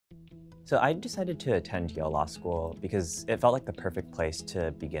So I decided to attend Yale Law School because it felt like the perfect place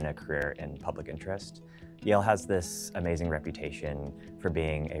to begin a career in public interest. Yale has this amazing reputation for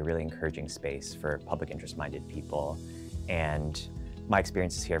being a really encouraging space for public interest-minded people. And my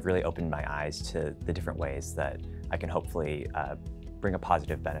experiences here have really opened my eyes to the different ways that I can hopefully bring a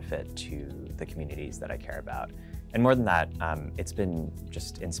positive benefit to the communities that I care about. And more than that, it's been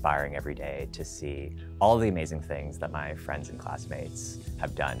just inspiring every day to see all of the amazing things that my friends and classmates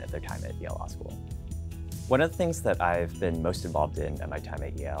have done at their time at Yale Law School. One of the things that I've been most involved in at my time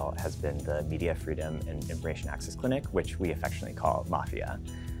at Yale has been the Media Freedom and Information Access Clinic, which we affectionately call MAFIA.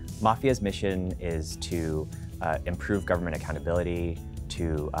 MAFIA's mission is to improve government accountability,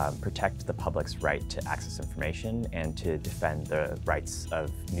 to protect the public's right to access information, and to defend the rights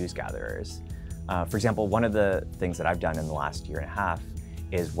of news gatherers. For example, one of the things that I've done in the last year and a half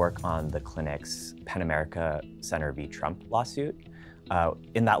is work on the clinic's PEN America Center v. Trump lawsuit.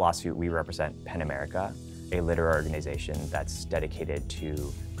 In that lawsuit, we represent PEN America, a literary organization that's dedicated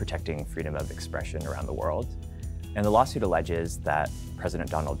to protecting freedom of expression around the world. And the lawsuit alleges that President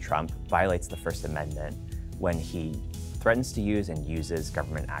Donald Trump violates the First Amendment when he threatens to use and uses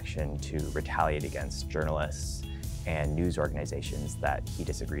government action to retaliate against journalists and news organizations that he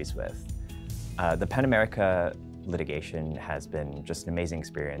disagrees with. The PEN America litigation has been just an amazing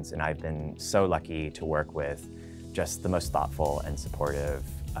experience, and I've been so lucky to work with just the most thoughtful and supportive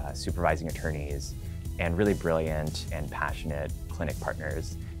supervising attorneys and really brilliant and passionate clinic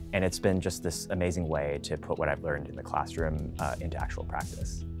partners. And it's been just this amazing way to put what I've learned in the classroom into actual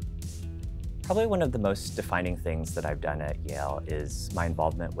practice. Probably one of the most defining things that I've done at Yale is my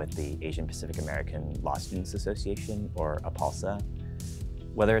involvement with the Asian Pacific American Law Students Association, or APALSA.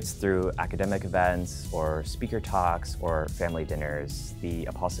 Whether it's through academic events or speaker talks or family dinners, the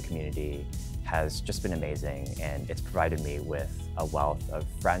APALSA community has just been amazing, and it's provided me with a wealth of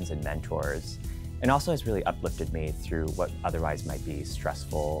friends and mentors, and also has really uplifted me through what otherwise might be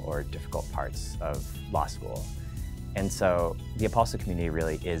stressful or difficult parts of law school. And so the APALSA community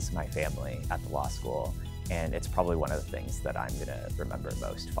really is my family at the law school, and it's probably one of the things that I'm going to remember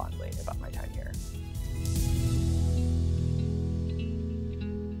most fondly about my time here.